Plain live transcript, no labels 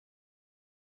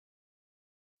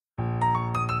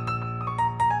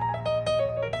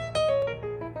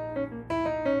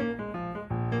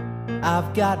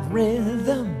I've got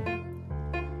rhythm,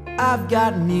 I've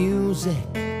got music,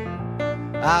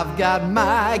 I've got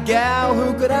my gal,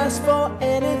 who could ask for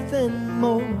anything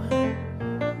more?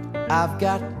 I've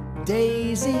got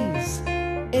daisies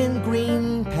in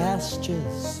green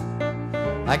pastures,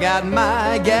 I got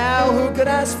my gal, who could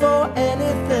ask for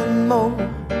anything more?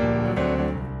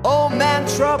 Old man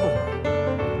Trouble,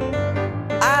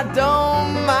 I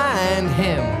don't mind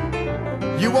him.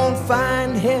 You won't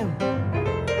find him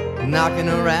knocking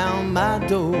around my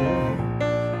door.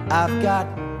 I've got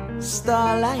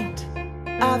starlight,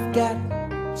 I've got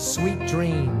sweet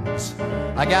dreams,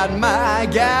 I got my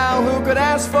gal, who could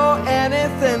ask for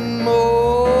anything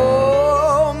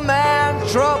more? Man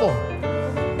Trouble,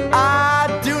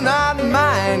 I do not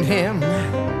mind him.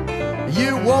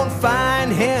 You won't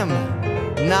find him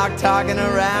talking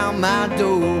around my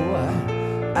door.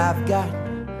 I've got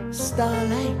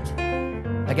starlight,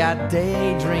 I got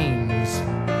daydreams,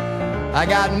 I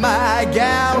got my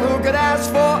gal, who could ask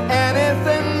for anything